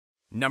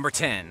Number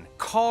 10.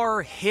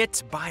 Car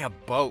hit by a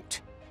boat.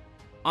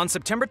 On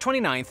September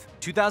 29,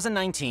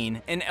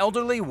 2019, an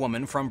elderly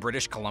woman from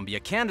British Columbia,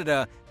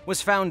 Canada,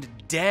 was found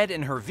dead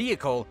in her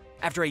vehicle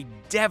after a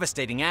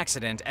devastating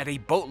accident at a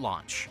boat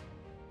launch.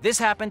 This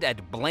happened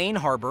at Blaine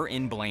Harbor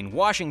in Blaine,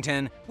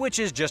 Washington, which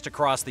is just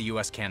across the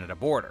US-Canada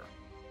border.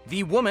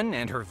 The woman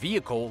and her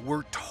vehicle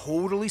were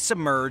totally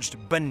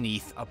submerged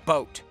beneath a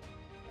boat.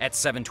 At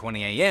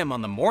 7:20 a.m.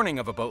 on the morning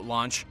of a boat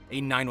launch,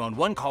 a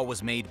 911 call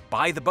was made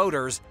by the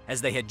boaters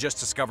as they had just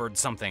discovered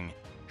something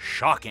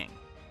shocking.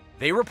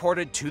 They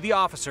reported to the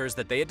officers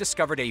that they had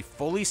discovered a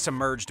fully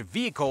submerged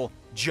vehicle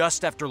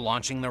just after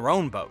launching their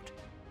own boat.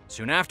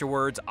 Soon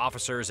afterwards,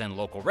 officers and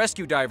local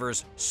rescue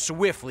divers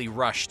swiftly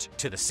rushed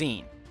to the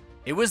scene.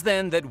 It was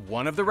then that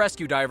one of the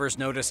rescue divers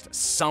noticed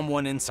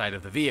someone inside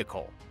of the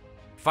vehicle.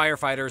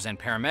 Firefighters and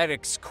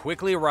paramedics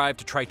quickly arrived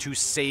to try to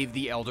save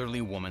the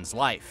elderly woman's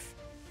life.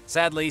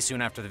 Sadly,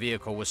 soon after the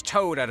vehicle was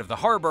towed out of the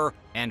harbor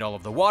and all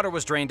of the water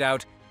was drained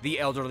out, the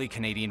elderly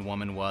Canadian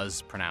woman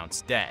was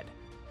pronounced dead.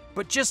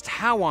 But just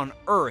how on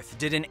earth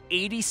did an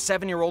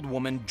 87-year-old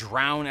woman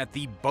drown at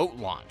the boat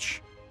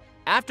launch?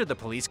 After the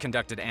police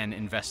conducted an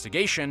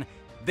investigation,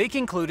 they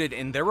concluded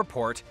in their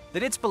report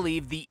that it's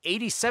believed the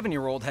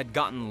 87-year-old had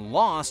gotten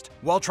lost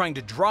while trying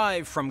to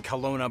drive from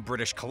Kelowna,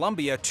 British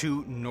Columbia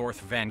to North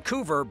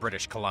Vancouver,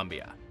 British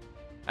Columbia.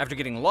 After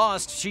getting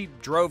lost, she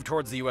drove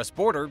towards the US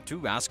border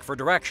to ask for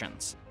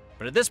directions.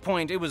 But at this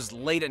point, it was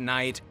late at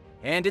night,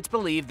 and it's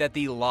believed that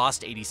the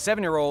lost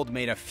 87-year-old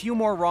made a few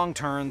more wrong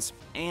turns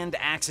and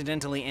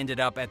accidentally ended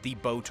up at the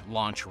boat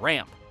launch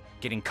ramp,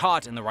 getting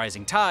caught in the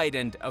rising tide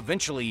and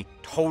eventually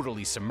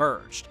totally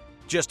submerged,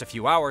 just a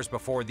few hours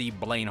before the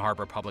Blaine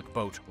Harbor public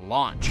boat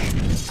launch.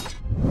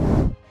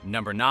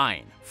 Number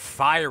 9.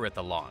 Fire at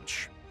the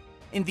launch.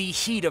 In the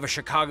heat of a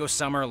Chicago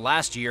summer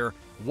last year,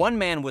 one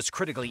man was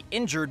critically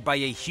injured by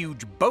a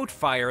huge boat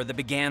fire that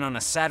began on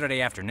a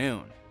Saturday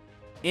afternoon.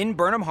 In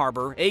Burnham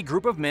Harbor, a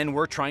group of men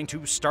were trying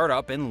to start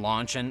up and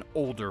launch an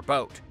older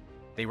boat.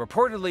 They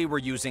reportedly were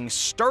using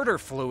starter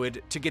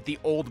fluid to get the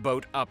old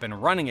boat up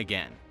and running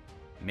again.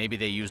 Maybe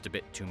they used a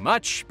bit too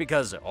much,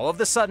 because all of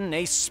a sudden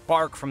a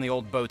spark from the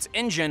old boat's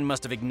engine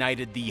must have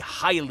ignited the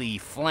highly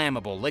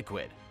flammable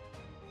liquid.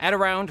 At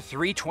around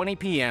 3:20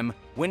 p.m.,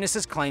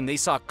 witnesses claim they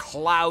saw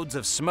clouds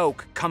of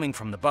smoke coming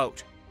from the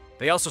boat.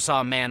 They also saw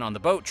a man on the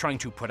boat trying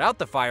to put out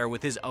the fire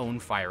with his own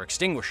fire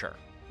extinguisher.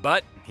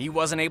 But he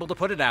wasn't able to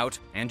put it out,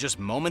 and just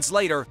moments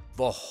later,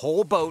 the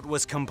whole boat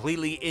was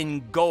completely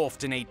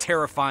engulfed in a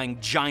terrifying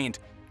giant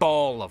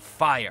ball of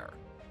fire.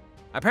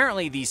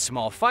 Apparently, the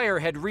small fire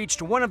had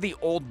reached one of the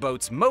old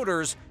boat's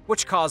motors,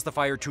 which caused the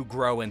fire to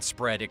grow and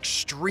spread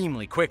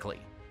extremely quickly.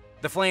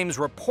 The flames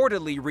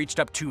reportedly reached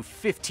up to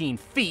 15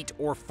 feet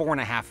or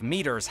 4.5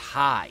 meters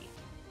high.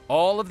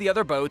 All of the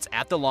other boats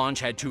at the launch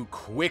had to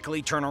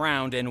quickly turn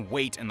around and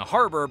wait in the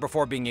harbor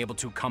before being able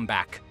to come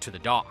back to the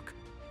dock.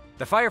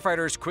 The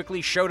firefighters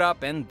quickly showed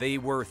up and they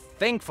were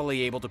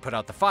thankfully able to put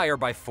out the fire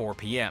by 4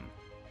 p.m.,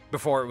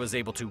 before it was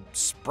able to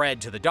spread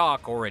to the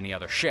dock or any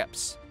other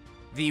ships.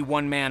 The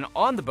one man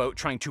on the boat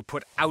trying to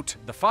put out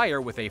the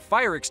fire with a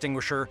fire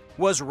extinguisher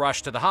was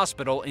rushed to the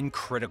hospital in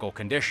critical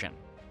condition.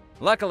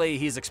 Luckily,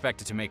 he's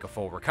expected to make a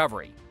full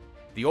recovery.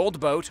 The old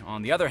boat,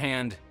 on the other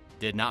hand,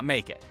 did not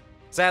make it.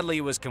 Sadly,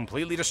 it was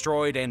completely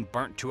destroyed and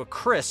burnt to a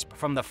crisp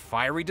from the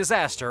fiery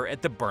disaster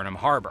at the Burnham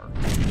Harbor.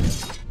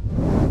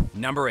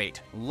 Number 8.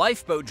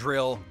 Lifeboat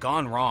drill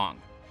gone wrong.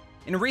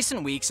 In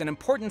recent weeks, an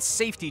important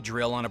safety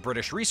drill on a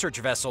British research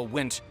vessel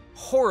went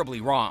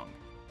horribly wrong.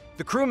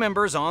 The crew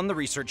members on the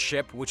research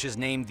ship, which is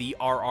named the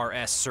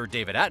RRS Sir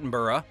David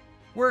Attenborough,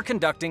 were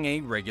conducting a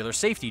regular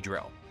safety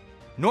drill.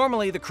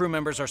 Normally, the crew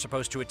members are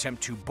supposed to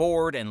attempt to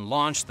board and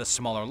launch the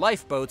smaller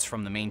lifeboats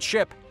from the main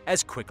ship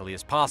as quickly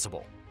as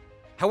possible.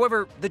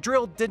 However, the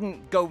drill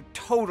didn't go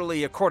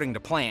totally according to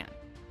plan.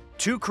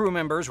 2 crew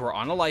members were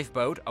on a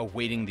lifeboat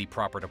awaiting the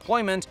proper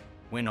deployment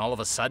when all of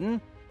a sudden,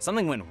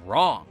 something went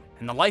wrong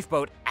and the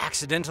lifeboat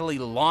accidentally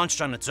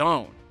launched on its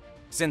own.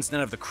 Since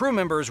none of the crew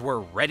members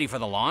were ready for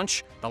the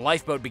launch, the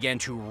lifeboat began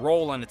to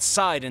roll on its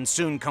side and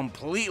soon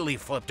completely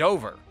flipped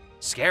over.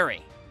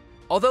 Scary.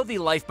 Although the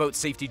lifeboat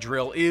safety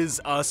drill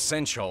is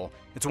essential,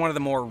 it's one of the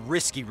more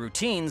risky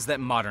routines that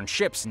modern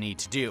ships need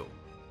to do.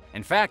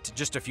 In fact,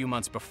 just a few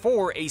months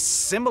before, a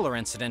similar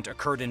incident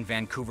occurred in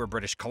Vancouver,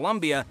 British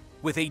Columbia,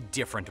 with a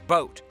different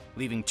boat,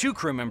 leaving 2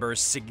 crew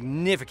members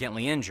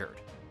significantly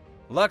injured.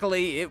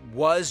 Luckily, it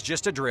was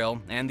just a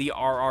drill, and the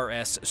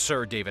RRS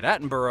Sir David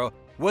Attenborough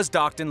was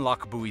docked in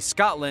Lochbuie,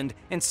 Scotland,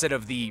 instead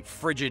of the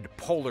frigid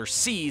polar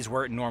seas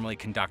where it normally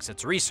conducts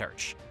its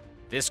research.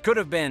 This could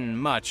have been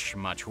much,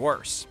 much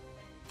worse.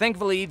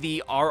 Thankfully,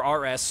 the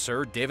RRS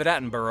Sir David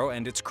Attenborough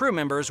and its crew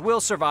members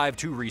will survive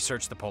to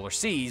research the polar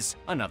seas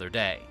another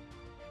day.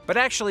 But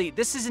actually,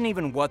 this isn't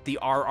even what the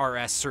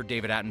RRS Sir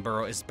David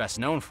Attenborough is best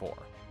known for.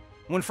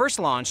 When first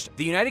launched,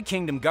 the United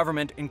Kingdom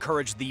government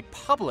encouraged the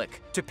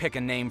public to pick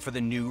a name for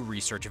the new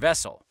research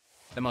vessel.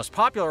 The most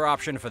popular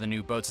option for the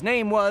new boat's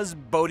name was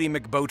Boaty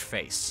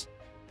McBoatface.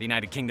 The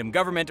United Kingdom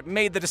government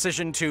made the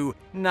decision to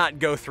not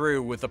go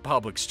through with the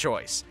public's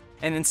choice,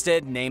 and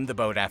instead named the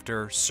boat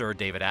after Sir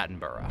David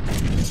Attenborough.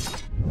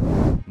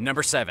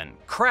 Number 7.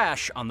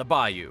 Crash on the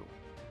Bayou.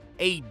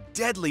 A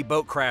deadly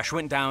boat crash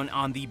went down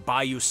on the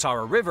Bayou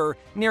Sara River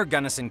near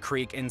Gunnison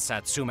Creek in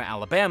Satsuma,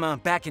 Alabama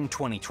back in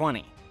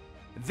 2020.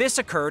 This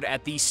occurred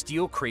at the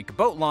Steel Creek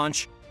boat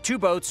launch. Two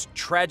boats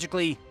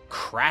tragically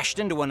crashed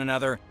into one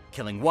another,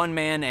 killing one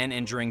man and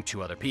injuring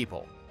two other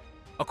people.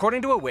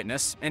 According to a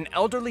witness, an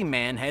elderly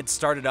man had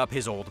started up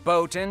his old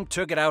boat and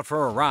took it out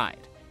for a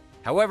ride.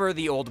 However,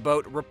 the old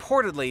boat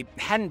reportedly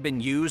hadn't been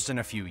used in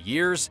a few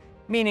years,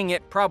 meaning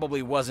it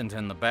probably wasn't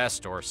in the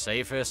best or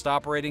safest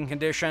operating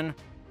condition.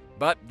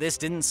 But this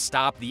didn't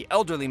stop the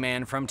elderly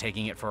man from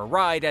taking it for a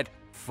ride at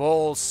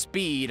full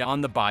speed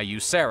on the Bayou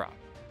Sara.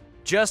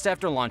 Just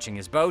after launching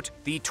his boat,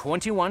 the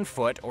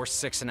 21-foot or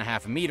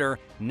 6.5-meter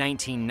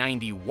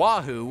 1990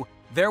 Wahoo,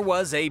 there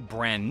was a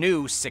brand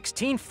new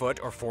 16-foot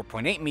or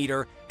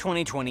 4.8-meter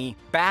 2020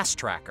 Bass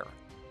Tracker.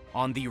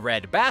 On the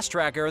red Bass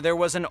Tracker, there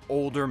was an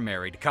older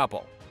married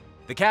couple.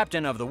 The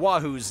captain of the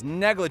Wahoo's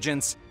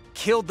negligence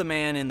killed the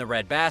man in the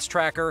red Bass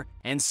Tracker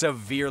and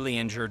severely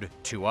injured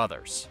two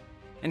others.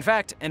 In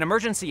fact, an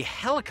emergency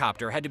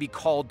helicopter had to be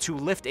called to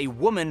lift a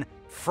woman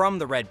from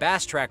the red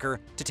Bass Tracker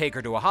to take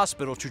her to a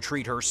hospital to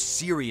treat her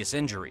serious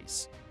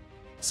injuries.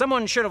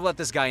 Someone should have let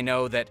this guy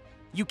know that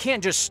you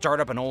can't just start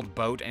up an old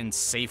boat and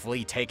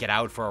safely take it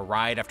out for a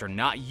ride after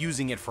not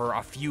using it for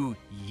a few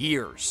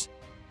years.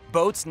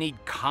 Boats need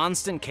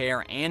constant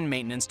care and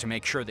maintenance to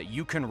make sure that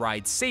you can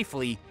ride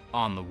safely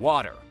on the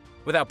water,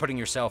 without putting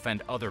yourself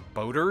and other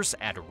boaters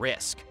at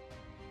risk.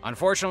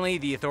 Unfortunately,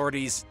 the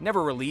authorities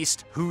never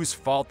released whose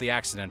fault the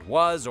accident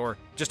was or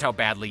just how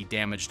badly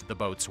damaged the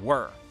boats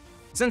were.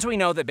 Since we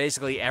know that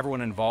basically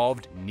everyone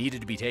involved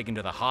needed to be taken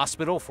to the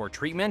hospital for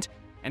treatment,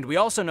 and we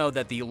also know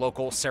that the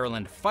local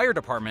Saraland Fire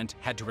Department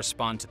had to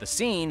respond to the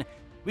scene,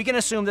 we can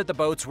assume that the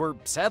boats were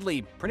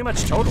sadly pretty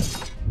much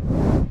totaled.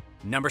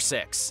 Number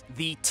 6.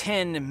 The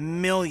 $10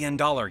 million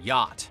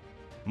yacht.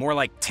 More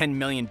like $10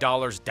 million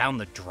down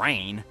the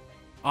drain.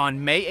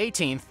 On May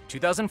 18,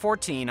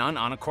 2014, on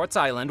Anacortes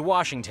Island,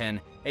 Washington,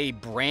 a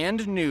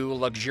brand new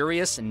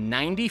luxurious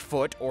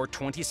 90-foot or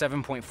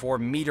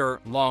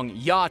 27.4-meter long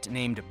yacht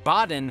named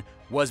Baden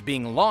was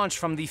being launched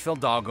from the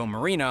Fidalgo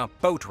Marina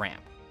boat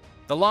ramp.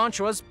 The launch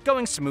was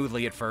going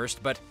smoothly at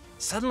first, but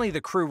suddenly the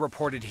crew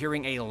reported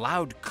hearing a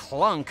loud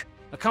clunk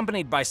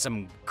accompanied by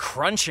some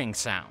crunching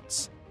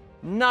sounds.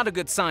 Not a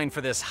good sign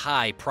for this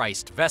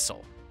high-priced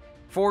vessel.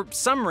 For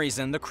some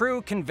reason, the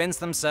crew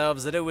convinced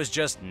themselves that it was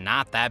just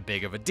not that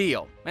big of a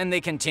deal, and they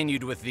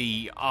continued with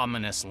the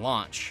ominous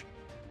launch.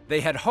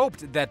 They had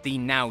hoped that the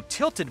now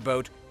tilted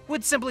boat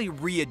would simply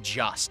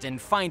readjust and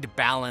find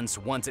balance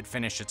once it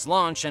finished its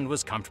launch and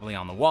was comfortably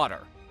on the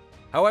water.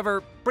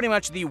 However, pretty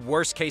much the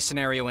worst-case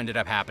scenario ended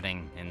up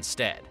happening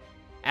instead.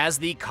 As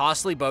the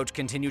costly boat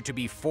continued to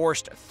be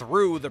forced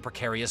through the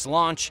precarious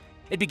launch,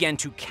 it began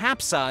to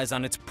capsize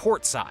on its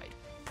port side.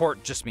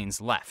 Port just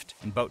means left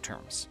in boat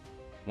terms.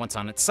 Once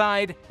on its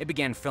side, it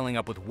began filling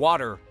up with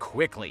water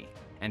quickly,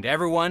 and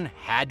everyone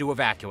had to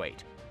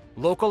evacuate.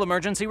 Local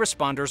emergency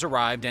responders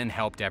arrived and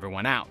helped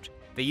everyone out.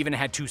 They even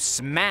had to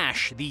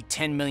smash the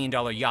 $10 million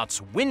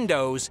yacht's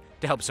windows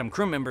to help some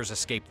crew members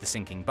escape the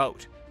sinking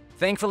boat.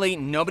 Thankfully,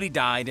 nobody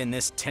died in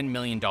this $10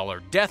 million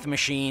death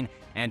machine,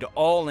 and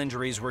all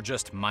injuries were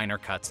just minor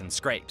cuts and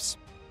scrapes.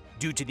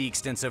 Due to the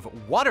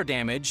extensive water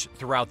damage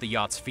throughout the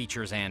yacht's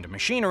features and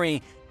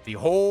machinery, the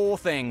whole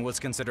thing was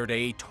considered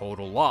a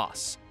total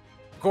loss.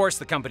 Of course,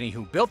 the company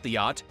who built the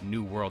yacht,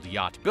 New World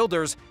Yacht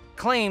Builders,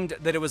 claimed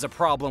that it was a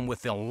problem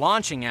with the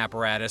launching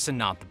apparatus and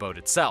not the boat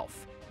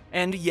itself.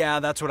 And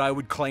yeah, that's what I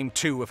would claim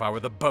too if I were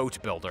the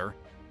boat builder.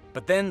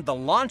 But then the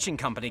launching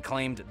company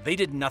claimed they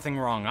did nothing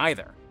wrong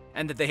either,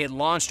 and that they had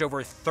launched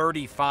over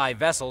 35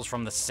 vessels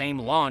from the same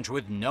launch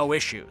with no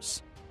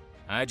issues.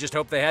 I just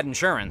hope they had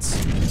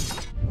insurance.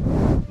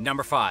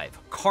 Number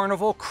 5.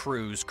 Carnival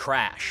Cruise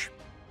Crash.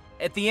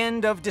 At the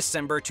end of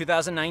December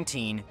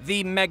 2019,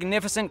 the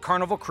magnificent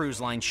Carnival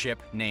Cruise Line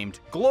ship named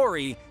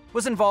Glory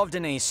was involved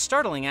in a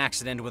startling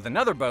accident with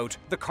another boat,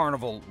 the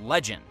Carnival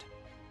Legend.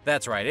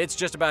 That's right, it's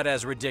just about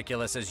as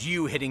ridiculous as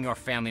you hitting your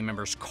family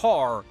member's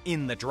car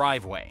in the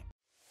driveway.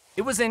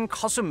 It was in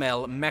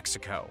Cozumel,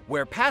 Mexico,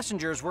 where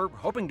passengers were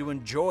hoping to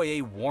enjoy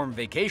a warm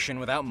vacation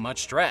without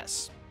much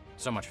stress.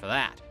 So much for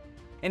that.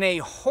 In a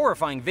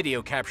horrifying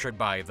video captured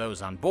by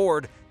those on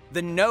board,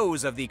 the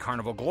nose of the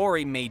Carnival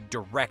Glory made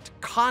direct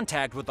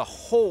contact with the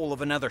hull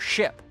of another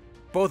ship,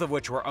 both of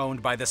which were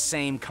owned by the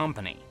same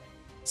company.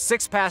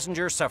 6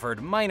 passengers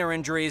suffered minor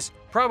injuries,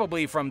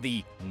 probably from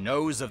the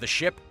nose of the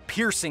ship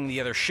piercing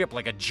the other ship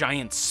like a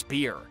giant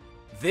spear.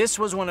 This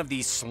was one of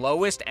the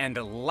slowest and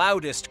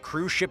loudest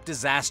cruise ship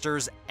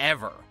disasters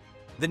ever.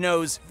 The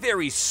nose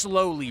very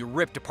slowly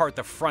ripped apart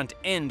the front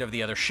end of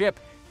the other ship,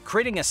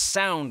 creating a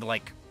sound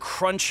like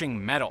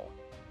crunching metal.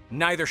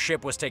 Neither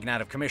ship was taken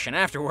out of commission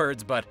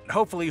afterwards, but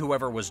hopefully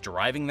whoever was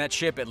driving that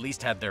ship at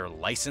least had their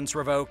license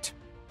revoked.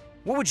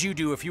 What would you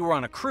do if you were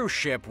on a cruise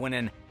ship when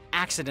an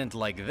accident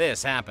like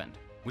this happened?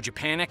 Would you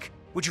panic?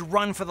 Would you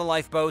run for the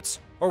lifeboats?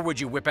 Or would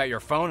you whip out your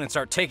phone and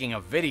start taking a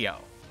video?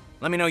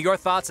 Let me know your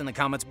thoughts in the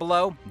comments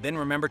below. Then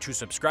remember to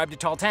subscribe to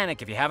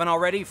Talltanic if you haven't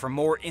already for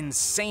more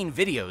insane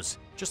videos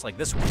just like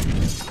this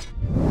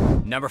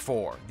one. Number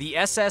 4. The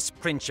SS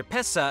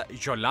Principessa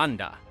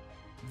Yolanda.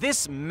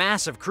 This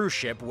massive cruise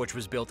ship, which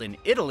was built in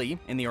Italy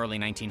in the early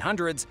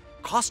 1900s,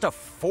 cost a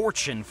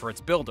fortune for its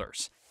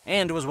builders,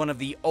 and was one of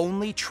the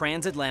only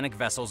transatlantic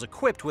vessels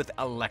equipped with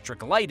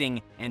electric lighting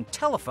and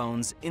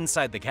telephones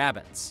inside the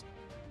cabins.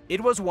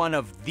 It was one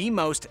of the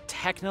most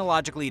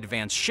technologically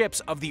advanced ships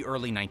of the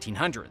early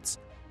 1900s,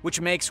 which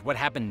makes what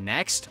happened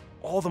next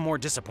all the more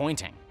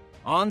disappointing.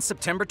 On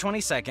September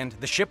 22nd,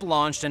 the ship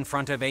launched in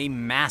front of a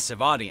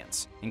massive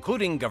audience,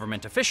 including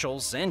government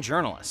officials and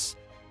journalists.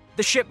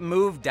 The ship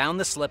moved down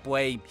the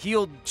slipway,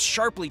 heeled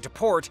sharply to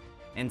port,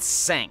 and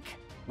sank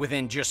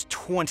within just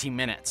 20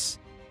 minutes.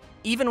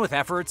 Even with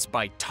efforts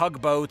by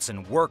tugboats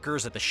and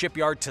workers at the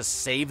shipyard to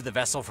save the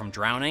vessel from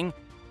drowning,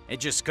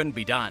 it just couldn't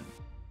be done.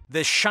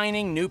 The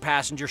shining new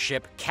passenger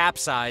ship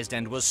capsized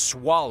and was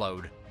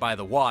swallowed by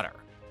the water.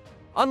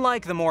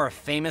 Unlike the more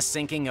famous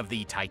sinking of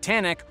the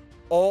Titanic,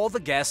 all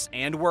the guests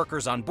and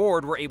workers on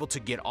board were able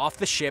to get off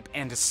the ship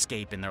and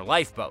escape in their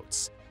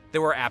lifeboats.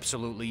 There were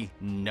absolutely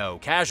no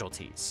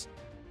casualties.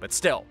 But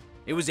still,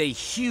 it was a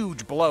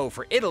huge blow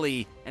for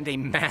Italy and a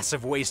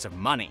massive waste of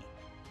money.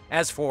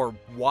 As for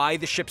why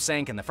the ship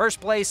sank in the first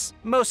place,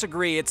 most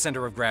agree its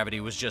center of gravity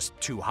was just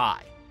too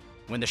high.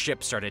 When the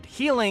ship started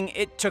heeling,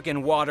 it took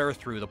in water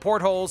through the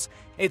portholes,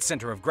 its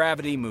center of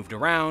gravity moved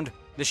around,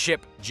 the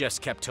ship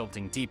just kept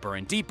tilting deeper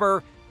and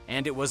deeper,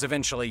 and it was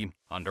eventually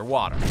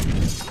underwater.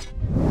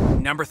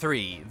 Number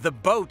 3. The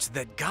boat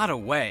that got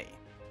away.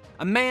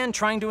 A man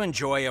trying to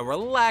enjoy a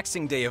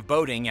relaxing day of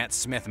boating at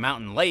Smith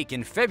Mountain Lake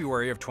in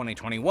February of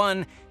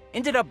 2021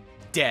 ended up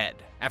dead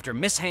after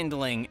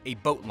mishandling a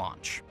boat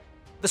launch.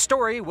 The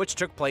story, which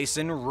took place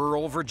in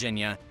rural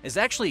Virginia, is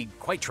actually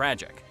quite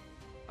tragic.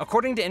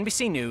 According to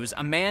NBC News,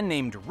 a man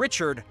named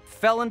Richard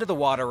fell into the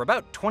water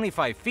about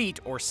 25 feet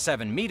or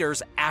 7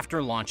 meters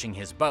after launching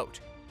his boat.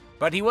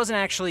 But he wasn't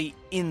actually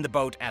in the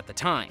boat at the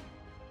time.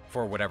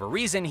 For whatever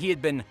reason, he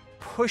had been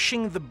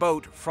pushing the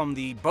boat from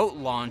the boat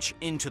launch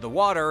into the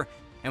water,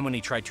 and when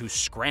he tried to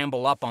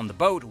scramble up on the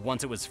boat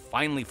once it was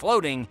finally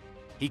floating,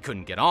 he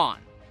couldn't get on.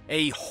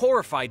 A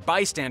horrified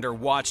bystander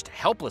watched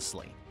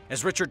helplessly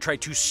as Richard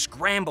tried to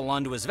scramble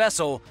onto his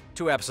vessel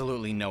to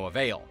absolutely no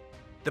avail.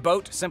 The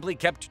boat simply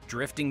kept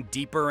drifting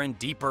deeper and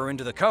deeper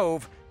into the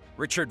cove.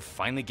 Richard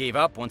finally gave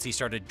up once he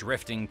started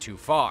drifting too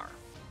far.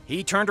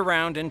 He turned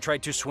around and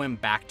tried to swim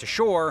back to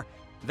shore.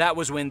 That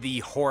was when the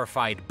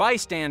horrified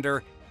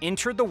bystander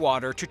entered the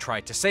water to try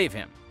to save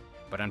him.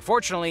 But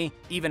unfortunately,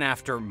 even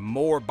after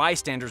more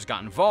bystanders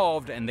got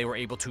involved and they were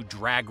able to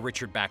drag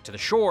Richard back to the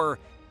shore,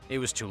 it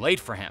was too late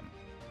for him.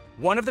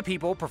 One of the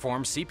people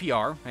performed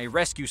CPR, a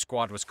rescue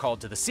squad was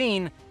called to the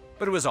scene,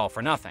 but it was all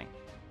for nothing.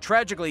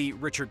 Tragically,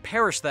 Richard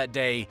perished that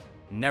day,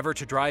 never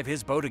to drive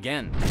his boat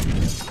again.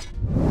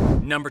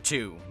 Number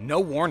 2. No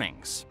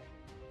warnings.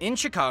 In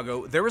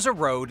Chicago, there is a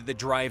road that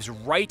drives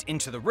right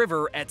into the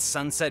river at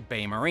Sunset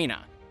Bay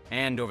Marina,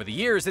 and over the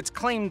years, it's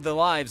claimed the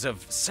lives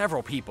of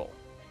several people.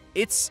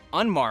 It's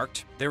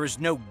unmarked, there is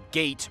no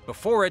gate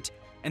before it,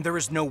 and there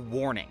is no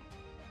warning.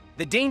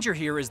 The danger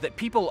here is that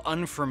people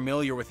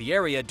unfamiliar with the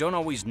area don't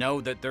always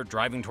know that they're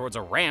driving towards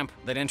a ramp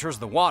that enters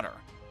the water.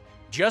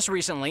 Just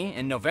recently,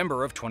 in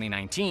November of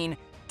 2019,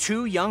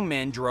 2 young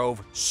men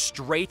drove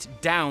straight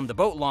down the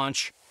boat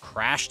launch,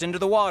 crashed into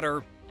the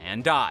water,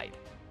 and died.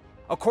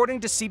 According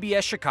to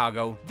CBS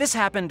Chicago, this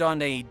happened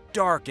on a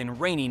dark and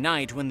rainy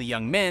night when the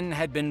young men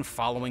had been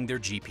following their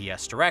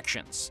GPS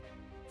directions.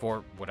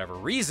 For whatever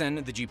reason,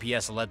 the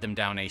GPS led them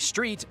down a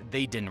street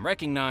they didn't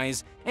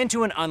recognize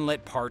into an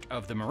unlit part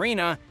of the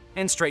marina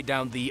and straight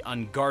down the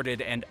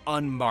unguarded and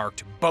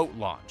unmarked boat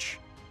launch.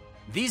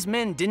 These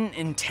men didn't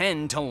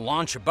intend to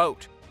launch a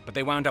boat, but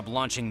they wound up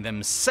launching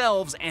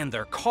themselves and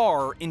their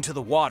car into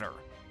the water.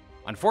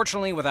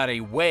 Unfortunately, without a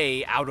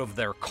way out of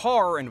their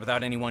car and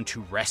without anyone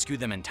to rescue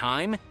them in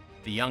time,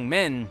 the young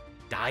men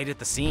died at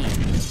the scene.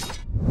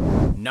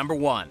 Number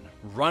 1.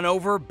 Run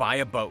over by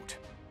a boat.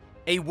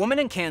 A woman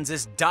in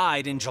Kansas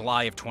died in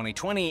July of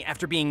 2020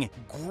 after being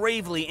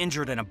gravely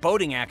injured in a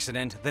boating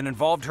accident that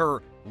involved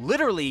her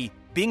literally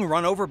being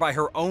run over by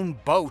her own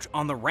boat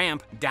on the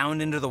ramp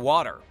down into the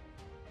water.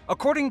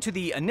 According to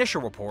the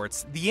initial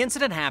reports, the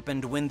incident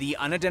happened when the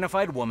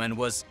unidentified woman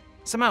was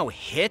somehow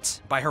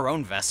hit by her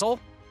own vessel.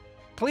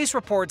 Police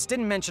reports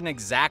didn't mention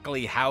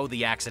exactly how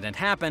the accident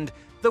happened,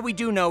 though we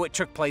do know it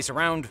took place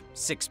around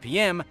 6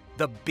 p.m.,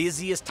 the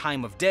busiest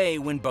time of day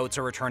when boats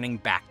are returning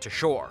back to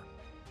shore.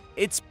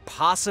 It's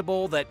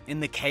possible that in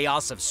the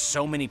chaos of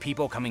so many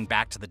people coming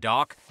back to the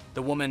dock,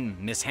 the woman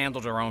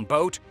mishandled her own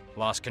boat,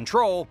 lost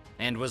control,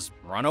 and was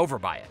run over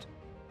by it.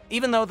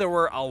 Even though there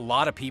were a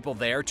lot of people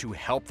there to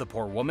help the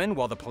poor woman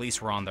while the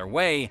police were on their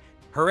way,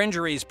 her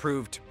injuries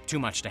proved too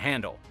much to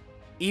handle.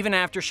 Even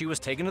after she was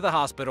taken to the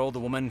hospital, the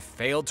woman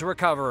failed to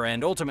recover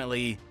and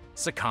ultimately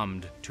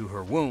succumbed to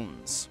her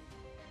wounds.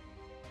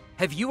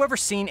 Have you ever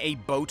seen a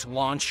boat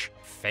launch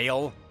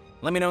fail?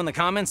 Let me know in the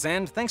comments,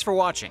 and thanks for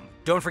watching.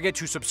 Don't forget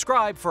to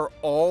subscribe for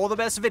all the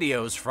best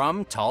videos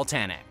from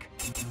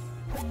Talltanic.